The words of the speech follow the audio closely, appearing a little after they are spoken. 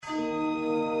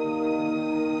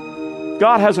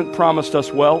God hasn't promised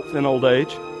us wealth in old age,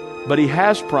 but He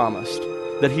has promised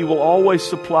that He will always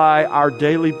supply our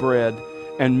daily bread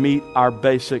and meet our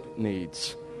basic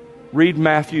needs. Read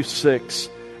Matthew 6.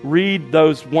 Read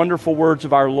those wonderful words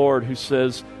of our Lord who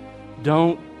says,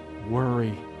 "Don't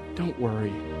worry, don't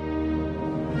worry."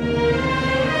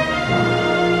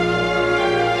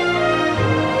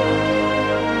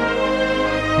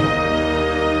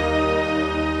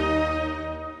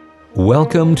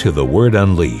 Welcome to The Word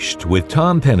Unleashed with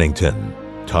Tom Pennington.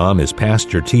 Tom is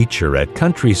pastor-teacher at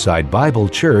Countryside Bible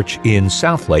Church in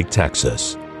Southlake,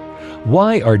 Texas.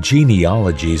 Why are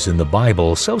genealogies in the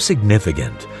Bible so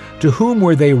significant? To whom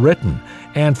were they written,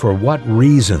 and for what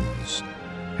reasons?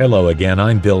 Hello again,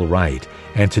 I'm Bill Wright,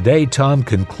 and today Tom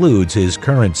concludes his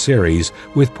current series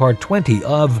with part 20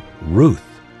 of Ruth.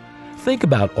 Think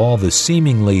about all the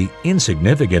seemingly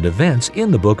insignificant events in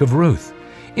the book of Ruth.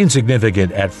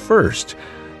 Insignificant at first,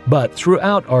 but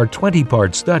throughout our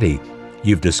 20-part study,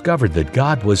 you've discovered that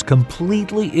God was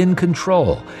completely in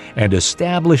control and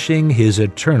establishing His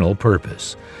eternal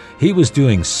purpose. He was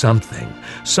doing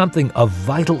something of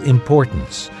vital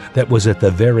importance that was at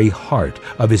the very heart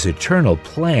of His eternal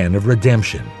plan of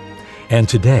redemption. And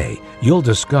today, you'll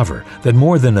discover that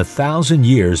more than 1,000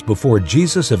 years before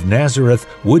Jesus of Nazareth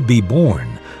would be born,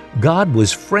 God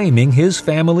was framing His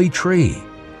family tree.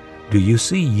 Do you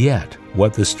see yet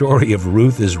what the story of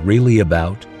Ruth is really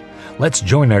about? Let's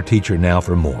join our teacher now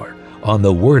for more on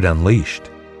The Word Unleashed.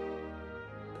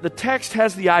 The text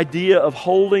has the idea of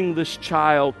holding this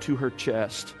child to her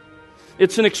chest.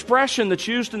 It's an expression that's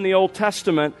used in the Old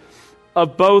Testament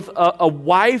of both a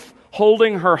wife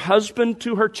holding her husband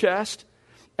to her chest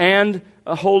and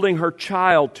holding her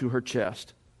child to her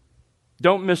chest.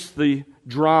 Don't miss the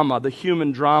drama, the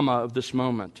human drama of this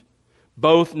moment.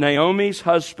 Both Naomi's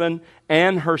husband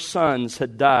and her sons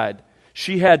had died.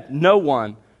 She had no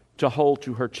one to hold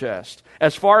to her chest.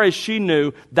 As far as she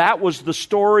knew, that was the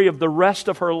story of the rest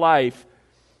of her life.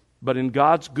 But in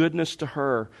God's goodness to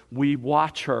her, we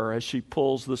watch her as she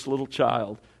pulls this little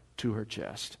child to her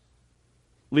chest.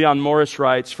 Leon Morris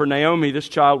writes, "For Naomi, this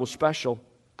child was special.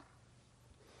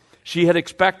 She had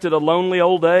expected a lonely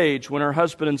old age when her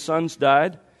husband and sons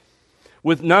died.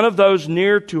 With none of those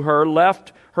near to her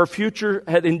left, her future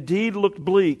had indeed looked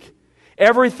bleak.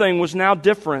 Everything was now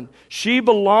different. She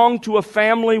belonged to a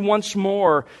family once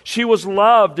more. She was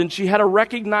loved and she had a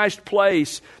recognized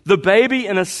place. The baby,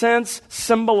 in a sense,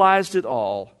 symbolized it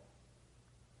all."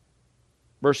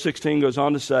 Verse 16 goes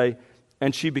on to say,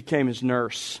 "And she became his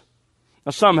nurse."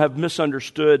 Now, some have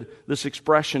misunderstood this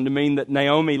expression to mean that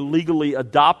Naomi legally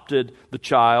adopted the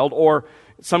child, or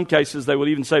in some cases they would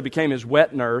even say became his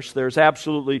wet nurse. There's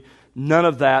absolutely none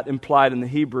of that implied in the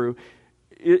Hebrew.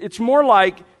 It's more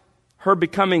like her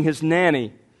becoming his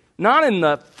nanny, not in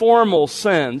the formal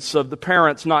sense of the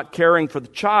parents not caring for the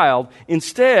child.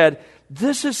 Instead,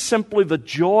 this is simply the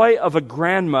joy of a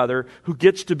grandmother who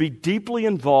gets to be deeply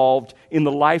involved in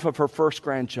the life of her first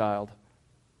grandchild.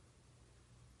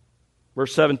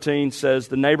 Verse 17 says,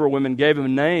 "The neighbor women gave him a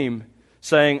name,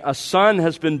 saying, 'A son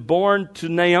has been born to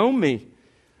Naomi,'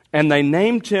 and they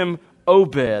named him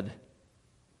Obed."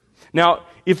 Now,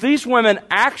 if these women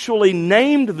actually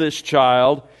named this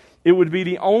child, it would be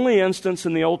the only instance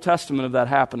in the Old Testament of that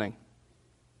happening.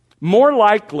 More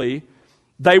likely,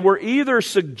 they were either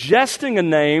suggesting a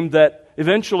name that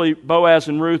eventually Boaz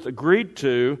and Ruth agreed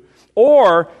to,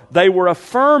 or they were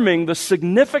affirming the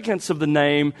significance of the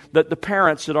name that the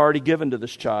parents had already given to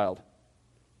this child.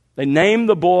 They named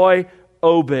the boy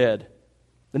Obed.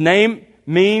 The name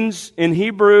means, in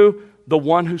Hebrew, the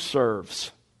one who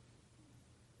serves.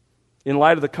 In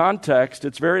light of the context,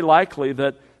 it's very likely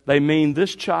that they mean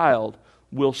this child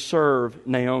will serve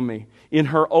Naomi. In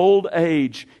her old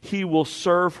age, he will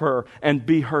serve her and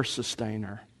be her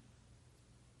sustainer.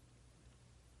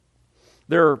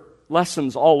 There are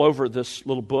lessons all over this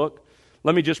little book.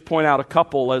 Let me just point out a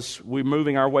couple as we're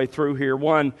moving our way through here.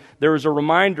 One, there is a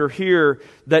reminder here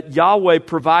that Yahweh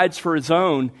provides for His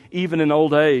own even in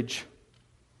old age.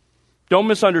 Don't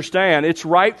misunderstand. It's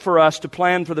right for us to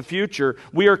plan for the future.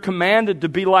 We are commanded to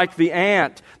be like the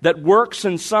ant that works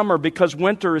in summer because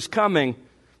winter is coming.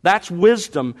 That's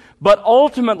wisdom. But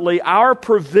ultimately, our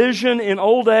provision in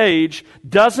old age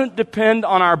doesn't depend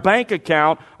on our bank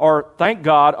account or, thank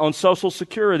God, on Social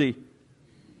Security.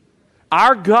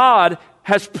 Our God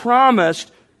has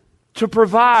promised to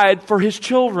provide for His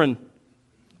children.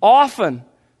 Often,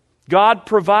 God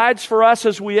provides for us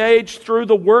as we age through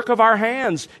the work of our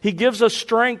hands. He gives us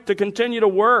strength to continue to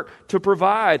work, to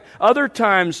provide. Other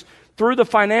times, through the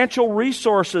financial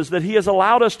resources that He has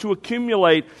allowed us to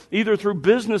accumulate, either through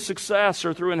business success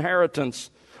or through inheritance.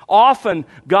 Often,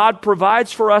 God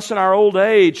provides for us in our old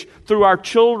age through our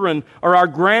children or our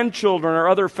grandchildren or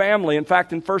other family. In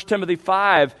fact, in 1 Timothy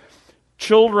 5,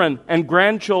 children and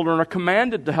grandchildren are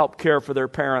commanded to help care for their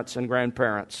parents and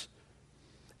grandparents.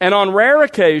 And on rare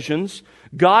occasions,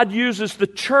 God uses the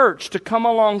church to come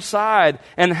alongside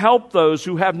and help those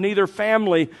who have neither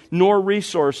family nor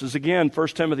resources. Again, 1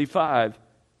 Timothy 5.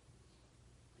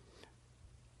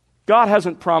 God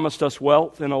hasn't promised us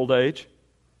wealth in old age,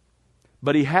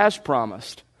 but He has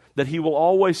promised that He will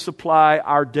always supply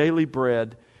our daily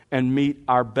bread and meet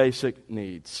our basic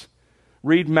needs.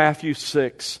 Read Matthew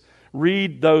 6.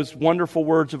 Read those wonderful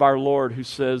words of our Lord who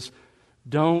says,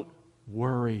 "Don't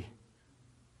worry.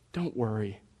 Don't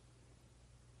worry."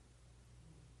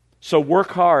 So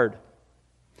work hard.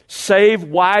 Save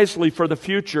wisely for the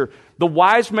future. The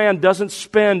wise man doesn't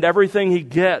spend everything he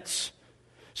gets.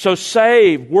 So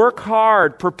save, work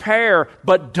hard, prepare,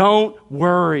 but don't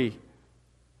worry.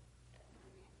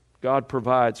 God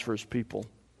provides for His people.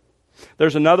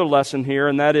 There's another lesson here,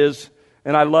 and that is,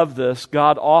 and I love this,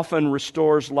 God often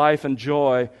restores life and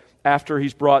joy after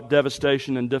He's brought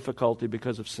devastation and difficulty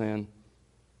because of sin.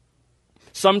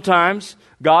 Sometimes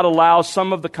God allows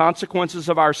some of the consequences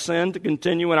of our sin to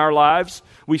continue in our lives.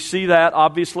 We see that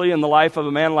obviously in the life of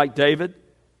a man like David.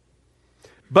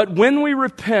 But when we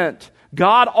repent,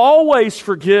 God always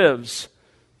forgives,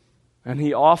 and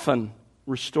He often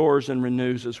restores and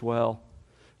renews as well.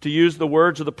 To use the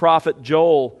words of the prophet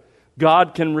Joel,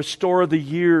 God can restore the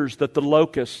years that the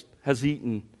locust has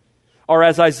eaten. Or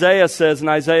as Isaiah says in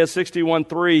Isaiah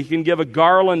 61:3, He can give a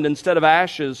garland instead of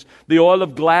ashes, the oil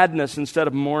of gladness instead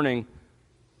of mourning.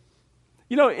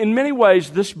 You know, in many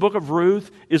ways, this book of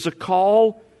Ruth is a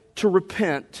call to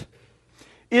repent.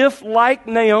 If, like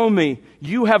Naomi,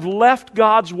 you have left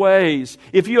God's ways,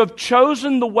 if you have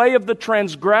chosen the way of the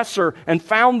transgressor and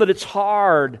found that it's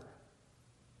hard,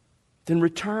 then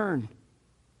return.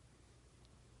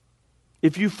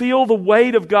 If you feel the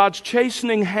weight of God's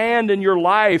chastening hand in your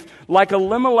life, like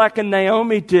Elimelech and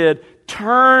Naomi did,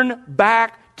 turn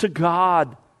back to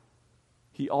God.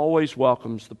 He always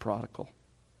welcomes the prodigal.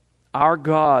 Our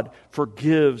God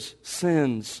forgives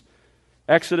sins.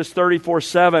 Exodus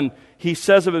 34:7, He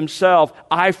says of Himself,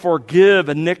 "I forgive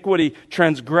iniquity,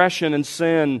 transgression, and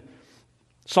sin."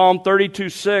 Psalm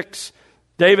 32:6,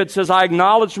 David says, "I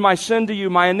acknowledged my sin to you,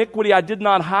 my iniquity I did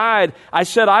not hide. I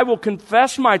said, I will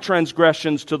confess my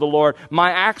transgressions to the Lord,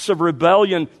 my acts of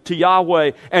rebellion to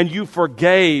Yahweh, and you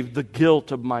forgave the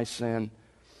guilt of my sin."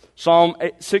 Psalm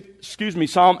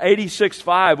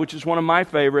 86:5, which is one of my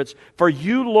favorites. "For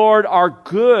you, Lord, are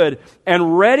good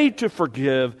and ready to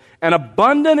forgive, and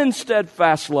abundant in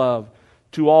steadfast love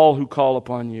to all who call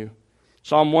upon you."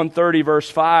 Psalm 130,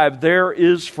 verse 5, "There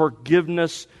is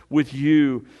forgiveness with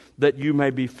you, that you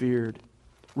may be feared."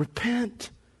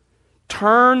 Repent.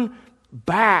 Turn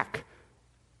back.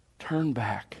 Turn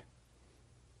back.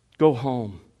 Go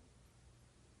home.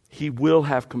 He will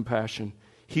have compassion.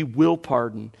 He will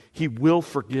pardon. He will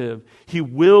forgive. He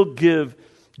will give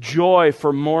joy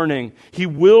for mourning. He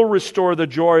will restore the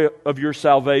joy of your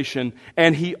salvation.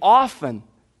 And He often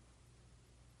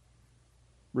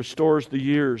restores the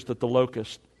years that the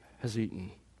locust has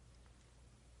eaten.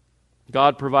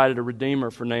 God provided a redeemer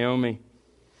for Naomi.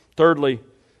 Thirdly,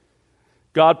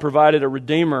 God provided a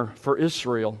redeemer for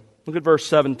Israel. Look at verse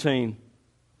 17.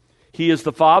 He is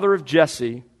the father of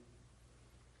Jesse,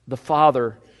 the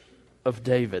father of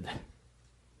David.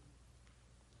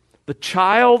 The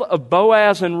child of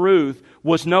Boaz and Ruth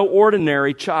was no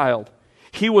ordinary child.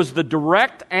 He was the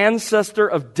direct ancestor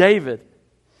of David.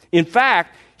 In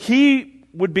fact, he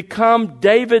would become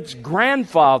David's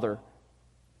grandfather.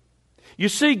 You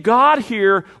see, God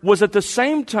here was at the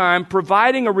same time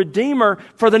providing a redeemer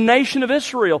for the nation of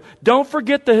Israel. Don't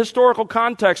forget the historical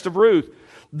context of Ruth.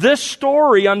 This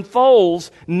story unfolds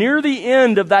near the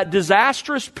end of that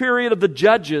disastrous period of the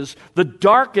Judges, the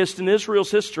darkest in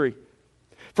Israel's history.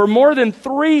 For more than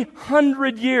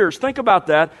 300 years, think about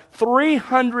that,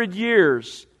 300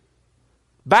 years,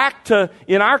 back to,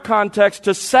 in our context,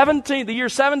 to the year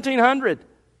 1700.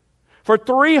 For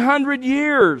 300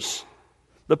 years,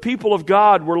 the people of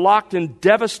God were locked in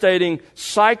devastating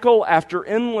cycle after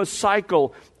endless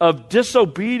cycle of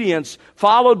disobedience,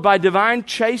 followed by divine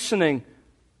chastening,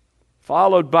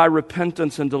 followed by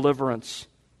repentance and deliverance.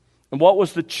 And what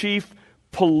was the chief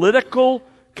political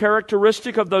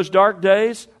characteristic of those dark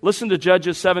days? Listen to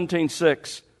Judges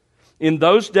 17:6. "In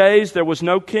those days there was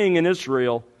no king in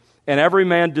Israel, and every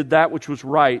man did that which was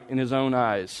right in his own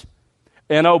eyes."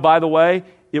 And oh, by the way,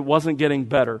 it wasn't getting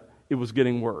better, it was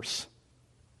getting worse.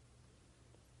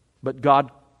 But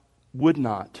God would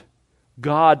not,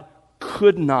 God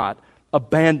could not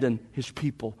abandon His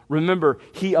people. Remember,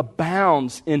 He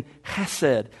abounds in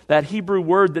hesed, that Hebrew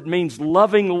word that means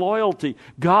loving loyalty.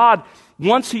 God,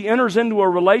 once He enters into a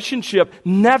relationship,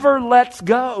 never lets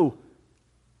go.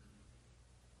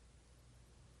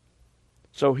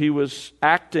 So He was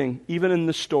acting, even in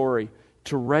the story,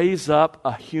 to raise up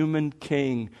a human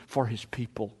king for His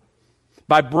people.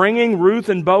 By bringing Ruth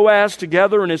and Boaz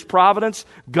together in His providence,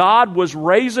 God was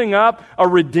raising up a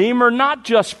Redeemer not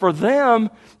just for them,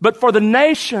 but for the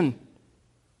nation.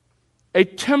 A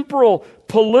temporal,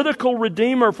 political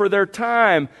Redeemer for their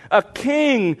time. A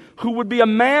king who would be a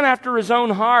man after His own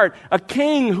heart. A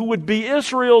king who would be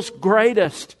Israel's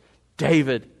greatest,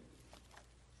 David.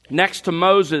 Next to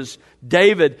Moses,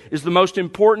 David is the most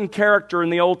important character in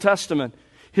the Old Testament.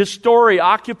 His story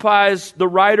occupies the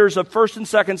writers of 1st and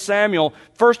 2nd Samuel,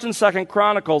 1st and 2nd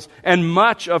Chronicles, and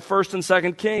much of 1st and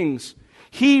 2nd Kings.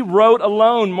 He wrote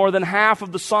alone more than half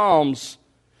of the Psalms.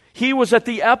 He was at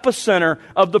the epicenter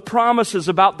of the promises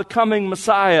about the coming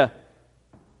Messiah.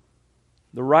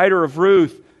 The writer of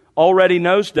Ruth already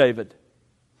knows David.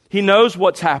 He knows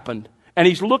what's happened. And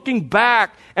he's looking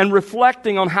back and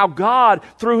reflecting on how God,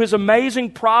 through His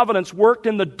amazing providence, worked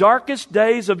in the darkest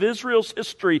days of Israel's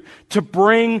history to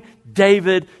bring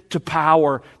David to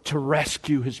power, to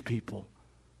rescue His people.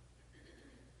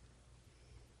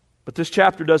 But this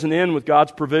chapter doesn't end with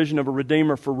God's provision of a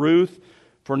Redeemer for Ruth,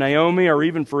 for Naomi, or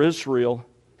even for Israel.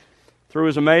 Through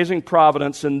His amazing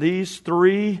providence in these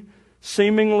three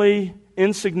seemingly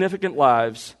insignificant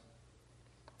lives,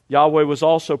 Yahweh was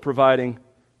also providing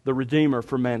the Redeemer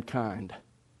for mankind.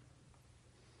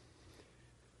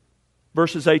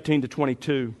 Verses 18 to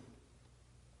 22.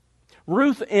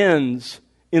 Ruth ends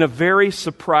in a very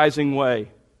surprising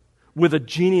way with a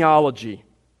genealogy.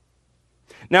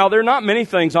 Now, there are not many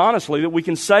things, honestly, that we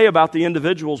can say about the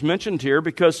individuals mentioned here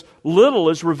because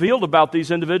little is revealed about these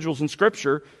individuals in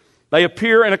Scripture. They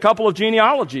appear in a couple of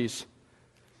genealogies.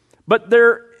 But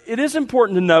it is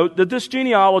important to note that this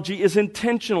genealogy is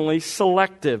intentionally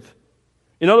selective.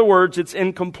 In other words, it's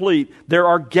incomplete. There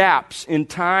are gaps in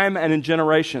time and in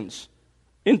generations,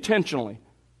 intentionally.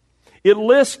 It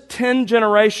lists 10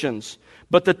 generations,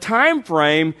 but the time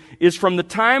frame is from the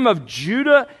time of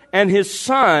Judah and his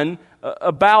son,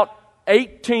 about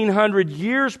 1,800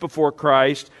 years before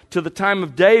Christ, to the time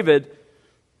of David,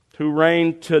 who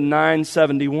reigned to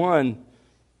 971,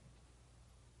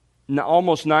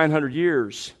 almost 900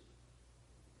 years.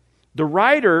 The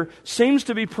writer seems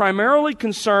to be primarily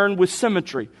concerned with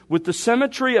symmetry, with the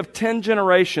symmetry of 10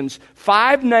 generations.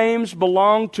 5 names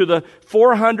belong to the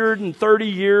 430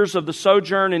 years of the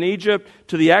sojourn in Egypt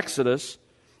to the Exodus,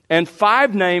 and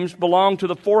 5 names belong to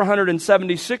the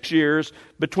 476 years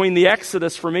between the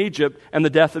Exodus from Egypt and the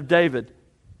death of David.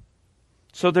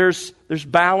 So there's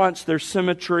balance, there's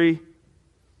symmetry.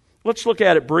 Let's look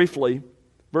at it briefly.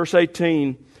 Verse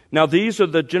 18. Now these are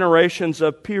the generations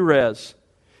of Perez.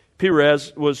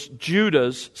 Perez was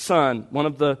Judah's son, one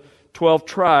of the 12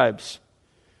 tribes.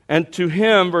 And to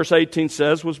him, verse 18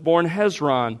 says, was born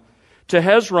Hezron. To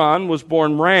Hezron was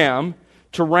born Ram.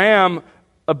 To Ram,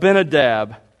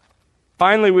 Abinadab.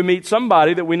 Finally, we meet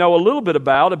somebody that we know a little bit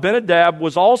about. Abinadab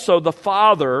was also the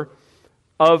father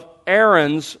of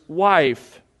Aaron's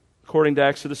wife, according to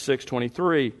Exodus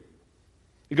 6:23.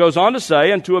 It goes on to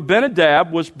say, and to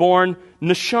Abinadab was born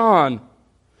Nahshon.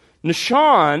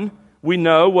 Nahshon, we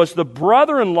know, was the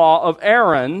brother-in-law of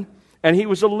Aaron, and he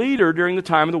was a leader during the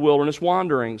time of the wilderness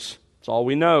wanderings. That's all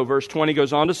we know. Verse 20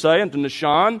 goes on to say, and to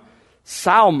Nahshon,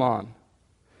 Salmon.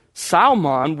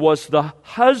 Salmon was the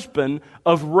husband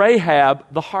of Rahab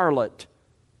the harlot.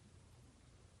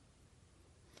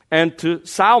 And to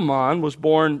Salmon was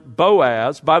born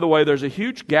Boaz. By the way, there's a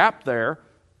huge gap there,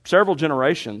 several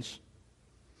generations.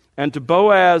 And to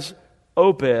Boaz,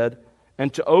 Obed.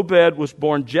 And to Obed was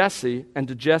born Jesse, and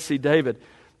to Jesse, David.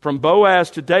 From Boaz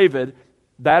to David,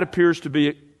 that appears to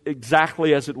be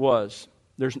exactly as it was.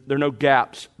 There are no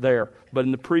gaps there, but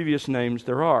in the previous names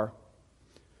there are.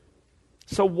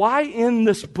 So why end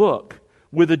this book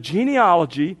with a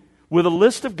genealogy, with a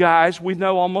list of guys we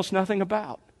know almost nothing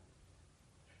about?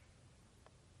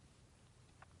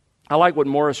 I like what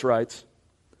Morris writes.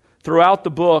 Throughout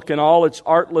the book, in all its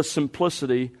artless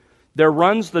simplicity, there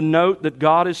runs the note that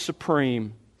God is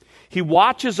supreme. He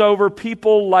watches over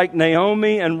people like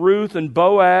Naomi and Ruth and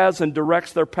Boaz and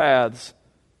directs their paths.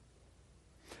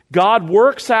 God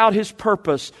works out His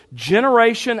purpose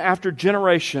generation after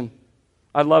generation.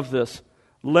 I love this.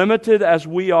 Limited as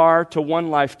we are to one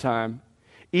lifetime,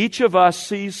 each of us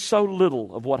sees so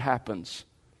little of what happens.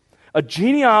 A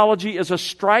genealogy is a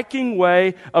striking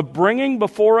way of bringing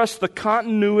before us the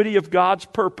continuity of God's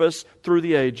purpose through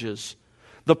the ages.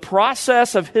 The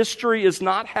process of history is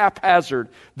not haphazard.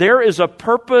 There is a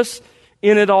purpose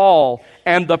in it all,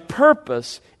 and the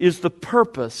purpose is the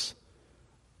purpose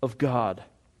of God.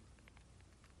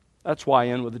 That's why I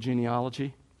end with the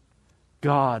genealogy.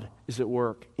 God is at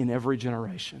work in every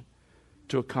generation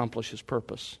to accomplish His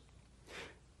purpose.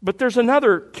 But there's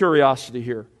another curiosity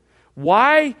here.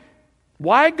 Why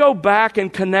go back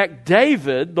and connect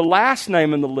David, the last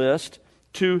name in the list,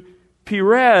 to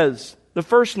Perez, the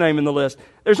first name in the list?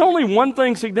 There's only one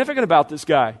thing significant about this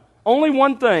guy. Only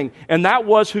one thing, and that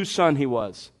was whose son he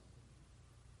was.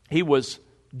 He was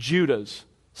Judah's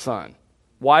son.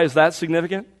 Why is that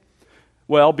significant?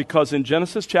 Well, because in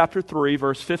Genesis chapter 3,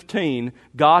 verse 15,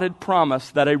 God had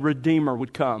promised that a Redeemer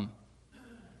would come.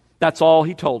 That's all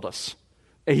He told us.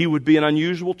 He would be an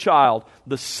unusual child,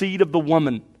 the seed of the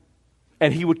woman,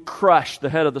 and He would crush the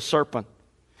head of the serpent.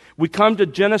 We come to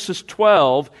Genesis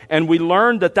 12, and we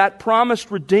learn that that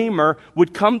promised Redeemer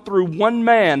would come through one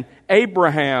man,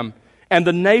 Abraham, and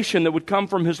the nation that would come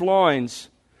from his loins.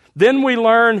 Then we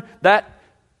learn that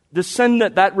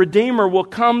descendant, that Redeemer, will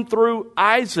come through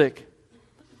Isaac,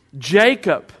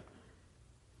 Jacob.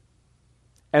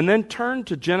 And then turn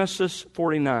to Genesis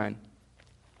 49.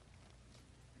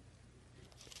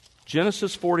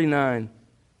 Genesis 49,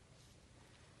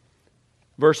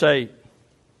 verse 8.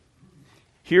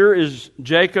 Here is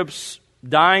Jacob's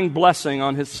dying blessing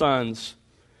on his sons.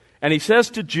 And he says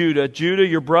to Judah, Judah,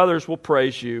 your brothers will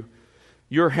praise you.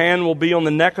 Your hand will be on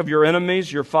the neck of your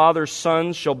enemies. Your father's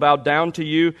sons shall bow down to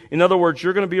you. In other words,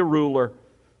 you're going to be a ruler.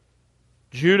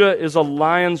 Judah is a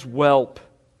lion's whelp.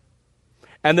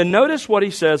 And then notice what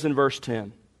he says in verse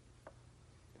 10.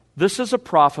 This is a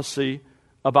prophecy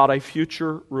about a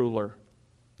future ruler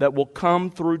that will come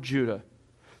through Judah.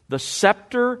 The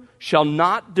scepter shall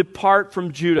not depart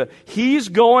from Judah. He's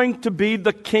going to be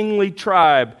the kingly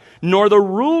tribe, nor the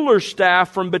ruler's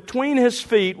staff from between his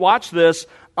feet, watch this,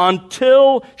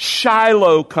 until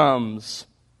Shiloh comes.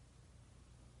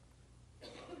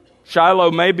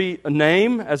 Shiloh may be a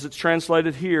name, as it's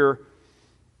translated here,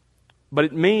 but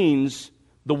it means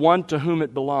the one to whom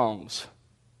it belongs.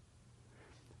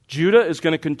 Judah is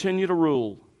going to continue to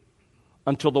rule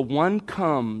until the one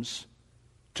comes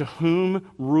to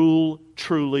whom rule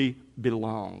truly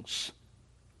belongs.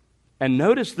 And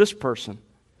notice this person.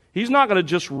 He's not going to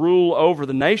just rule over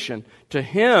the nation. To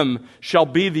him shall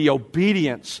be the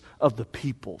obedience of the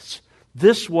peoples.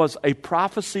 This was a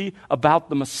prophecy about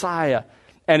the Messiah.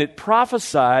 And it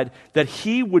prophesied that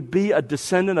he would be a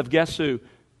descendant of, guess who?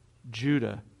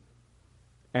 Judah.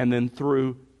 And then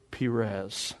through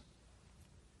Perez.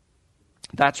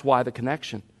 That's why the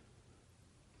connection.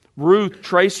 Ruth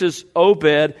traces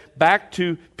Obed back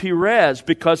to Perez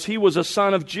because he was a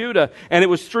son of Judah. And it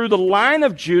was through the line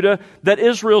of Judah that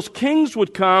Israel's kings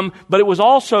would come, but it was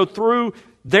also through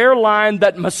their line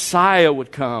that Messiah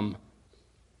would come.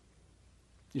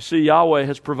 You see, Yahweh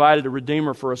has provided a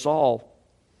Redeemer for us all.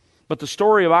 But the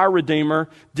story of our Redeemer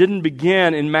didn't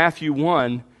begin in Matthew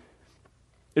 1.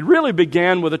 It really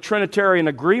began with a Trinitarian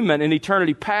agreement in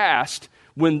eternity past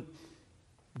when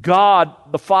God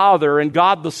the Father and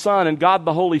God the Son and God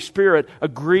the Holy Spirit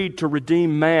agreed to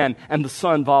redeem man, and the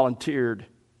Son volunteered.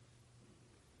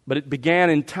 But it began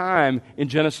in time in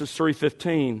Genesis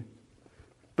 3:15.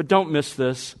 But don't miss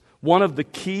this. One of the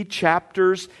key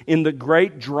chapters in the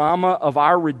great drama of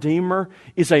our Redeemer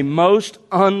is a most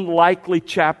unlikely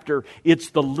chapter. It's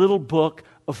the little book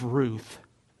of Ruth.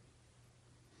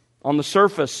 On the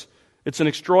surface, it's an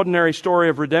extraordinary story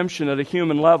of redemption at a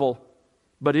human level.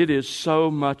 But it is so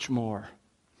much more.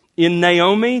 In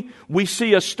Naomi, we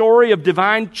see a story of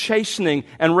divine chastening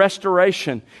and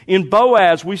restoration. In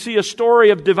Boaz, we see a story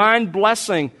of divine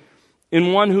blessing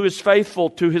in one who is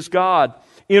faithful to his God.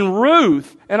 In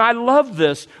Ruth, and I love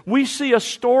this, we see a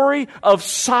story of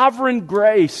sovereign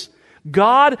grace.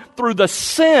 God, through the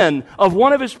sin of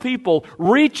one of His people,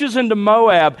 reaches into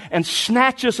Moab and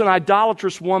snatches an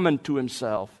idolatrous woman to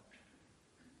Himself.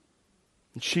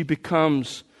 And she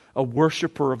becomes a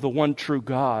worshiper of the one true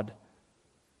God.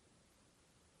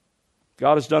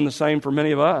 God has done the same for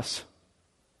many of us.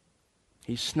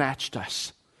 He snatched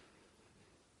us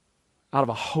out of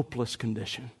a hopeless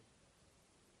condition.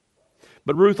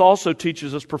 But Ruth also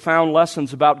teaches us profound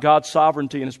lessons about God's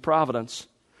sovereignty and His providence.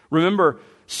 Remember,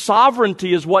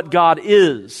 sovereignty is what God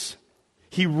is.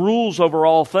 He rules over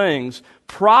all things.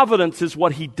 Providence is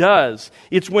what He does.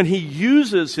 It's when He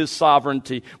uses His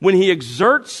sovereignty, when He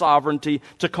exerts sovereignty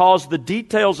to cause the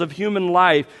details of human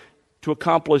life to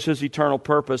accomplish His eternal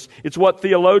purpose. It's what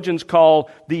theologians call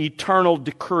the eternal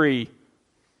decree.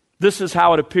 This is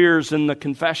how it appears in the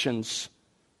Confessions.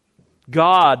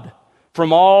 God,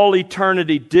 from all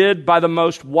eternity did by the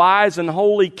most wise and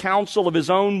holy counsel of his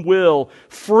own will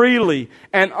freely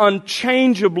and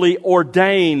unchangeably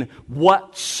ordain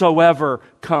whatsoever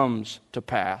comes to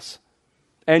pass.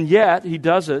 And yet he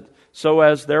does it so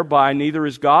as thereby neither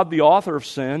is God the author of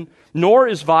sin, nor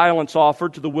is violence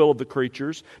offered to the will of the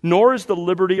creatures, nor is the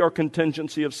liberty or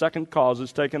contingency of second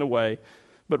causes taken away,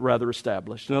 but rather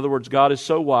established. In other words, God is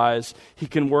so wise, He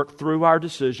can work through our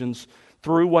decisions,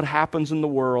 through what happens in the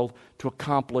world, to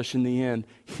accomplish in the end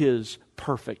His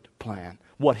perfect plan,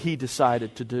 what He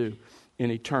decided to do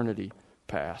in eternity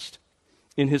past.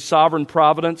 In His sovereign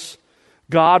providence,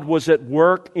 God was at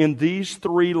work in these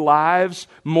three lives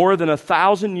more than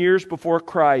 1,000 years before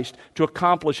Christ to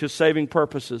accomplish His saving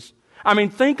purposes. I mean,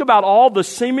 think about all the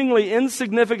seemingly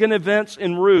insignificant events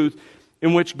in Ruth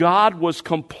in which God was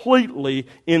completely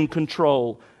in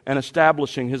control and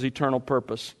establishing His eternal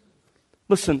purpose.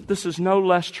 Listen, this is no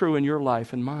less true in your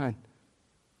life and mine.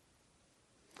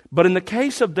 But in the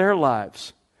case of their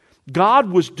lives, God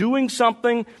was doing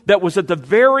something that was at the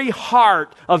very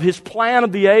heart of His plan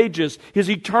of the ages, His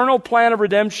eternal plan of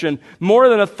redemption. More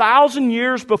than 1,000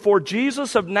 years before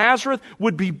Jesus of Nazareth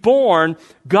would be born,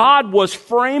 God was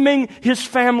framing His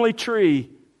family tree.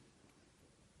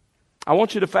 I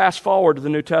want you to fast forward to the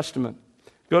New Testament.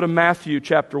 Go to Matthew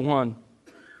chapter 1.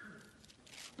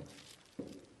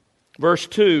 Verse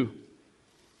 2.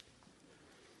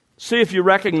 See if you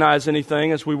recognize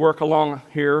anything as we work along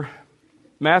here.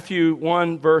 Matthew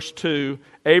 1, verse 2.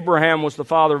 Abraham was the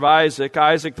father of Isaac,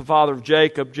 Isaac the father of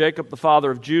Jacob, Jacob the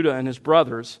father of Judah and his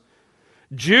brothers.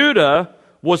 Judah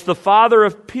was the father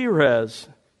of Perez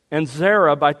and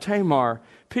Zerah by Tamar.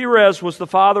 Perez was the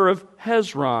father of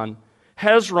Hezron.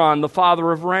 Hezron the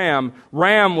father of Ram.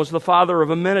 Ram was the father of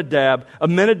Amminadab.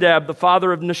 Amminadab the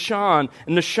father of Nahshon.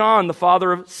 And Nahshon the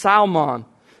father of Salmon.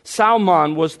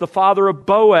 Salmon was the father of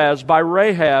Boaz by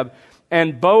Rahab.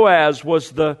 And Boaz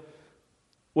was the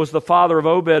father of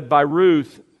Obed by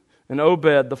Ruth. And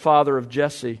Obed the father of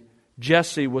Jesse.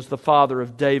 Jesse was the father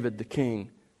of David the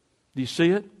king. Do you see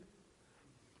it?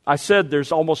 I said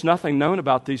there's almost nothing known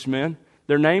about these men.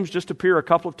 Their names just appear a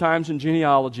couple of times in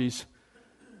genealogies.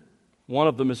 One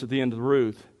of them is at the end of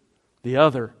Ruth. The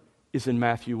other is in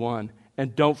Matthew 1.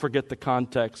 And don't forget the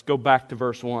context. Go back to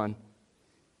verse 1.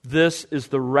 This is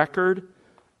the record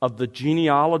of the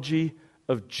genealogy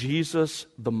of Jesus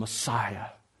the Messiah,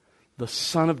 the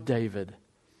son of David,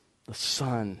 the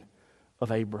son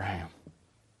of Abraham.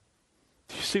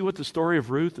 Do you see what the story of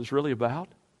Ruth is really about?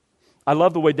 I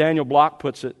love the way Daniel Block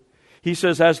puts it. He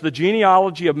says, as the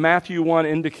genealogy of Matthew 1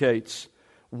 indicates,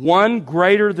 one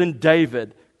greater than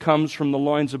David comes from the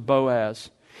loins of Boaz.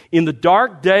 In the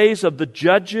dark days of the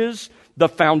judges, the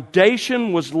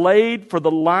foundation was laid for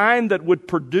the line that would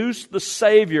produce the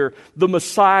Savior, the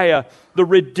Messiah, the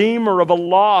Redeemer of a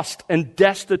lost and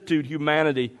destitute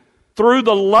humanity. Through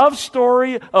the love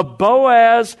story of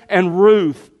Boaz and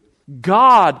Ruth,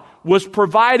 God was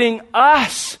providing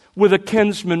us with a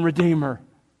kinsman redeemer.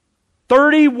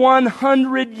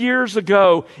 3,100 years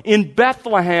ago in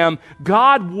Bethlehem,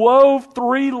 God wove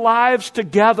three lives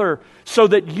together so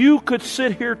that you could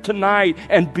sit here tonight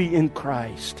and be in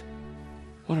Christ.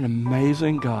 What an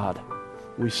amazing God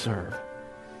we serve.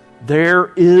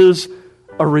 There is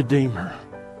a Redeemer.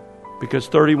 Because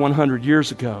 3,100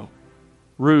 years ago,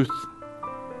 Ruth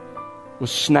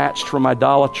was snatched from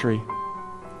idolatry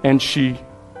and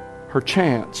her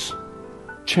chance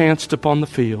chanced upon the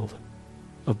field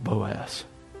of Boaz.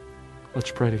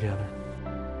 Let's pray together.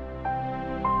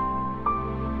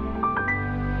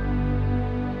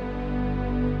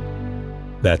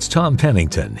 That's Tom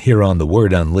Pennington here on The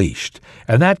Word Unleashed,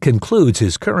 and that concludes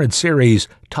his current series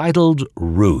titled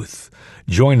Ruth.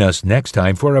 Join us next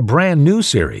time for a brand new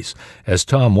series as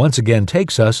Tom once again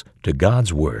takes us to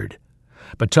God's Word.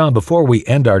 But Tom, before we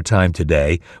end our time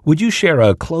today, would you share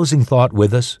a closing thought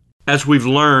with us? As we've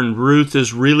learned, Ruth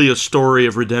is really a story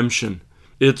of redemption.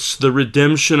 It's the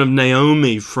redemption of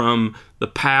Naomi from the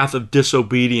path of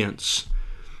disobedience.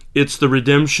 It's the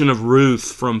redemption of Ruth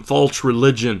from false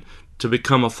religion to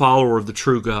become a follower of the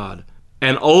true God.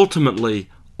 And ultimately,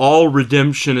 all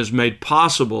redemption is made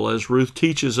possible, as Ruth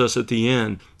teaches us at the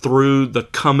end, through the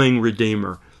coming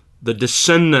Redeemer, the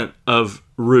descendant of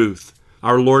Ruth,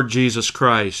 our Lord Jesus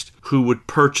Christ, who would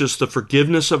purchase the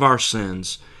forgiveness of our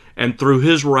sins and through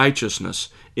His righteousness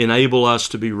enable us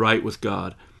to be right with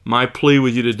God. My plea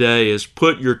with you today is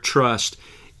put your trust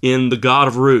in the God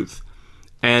of Ruth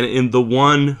and in the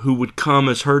one who would come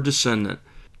as her descendant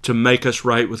to make us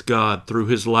right with God through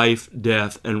His life,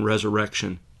 death, and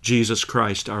resurrection, Jesus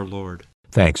Christ our Lord.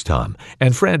 Thanks, Tom.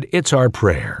 And friend, it's our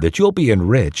prayer that you'll be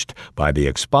enriched by the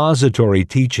expository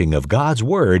teaching of God's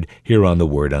Word here on The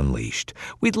Word Unleashed.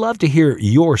 We'd love to hear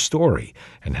your story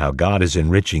and how God is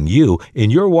enriching you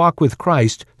in your walk with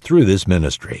Christ through this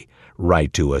ministry.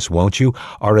 Write to us, won't you?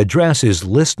 Our address is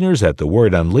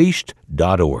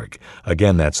listeners@thewordunleashed.org.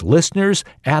 Again, that's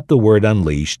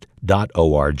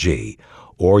listeners@thewordunleashed.org.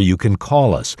 Or you can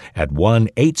call us at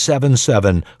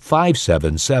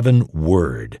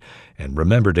 1-877-577-WORD. And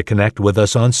remember to connect with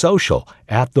us on social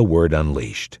at The Word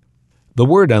Unleashed. The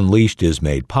Word Unleashed is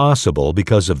made possible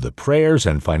because of the prayers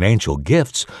and financial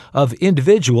gifts of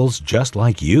individuals just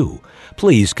like you.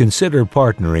 Please consider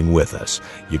partnering with us.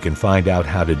 You can find out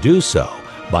how to do so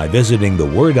by visiting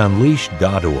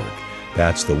thewordunleashed.org.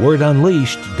 That's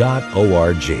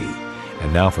thewordunleashed.org.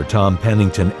 And now for Tom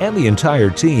Pennington and the entire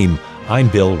team, I'm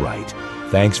Bill Wright.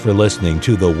 Thanks for listening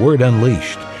to The Word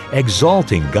Unleashed,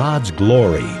 exalting God's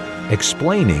glory,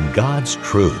 explaining God's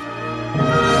truth.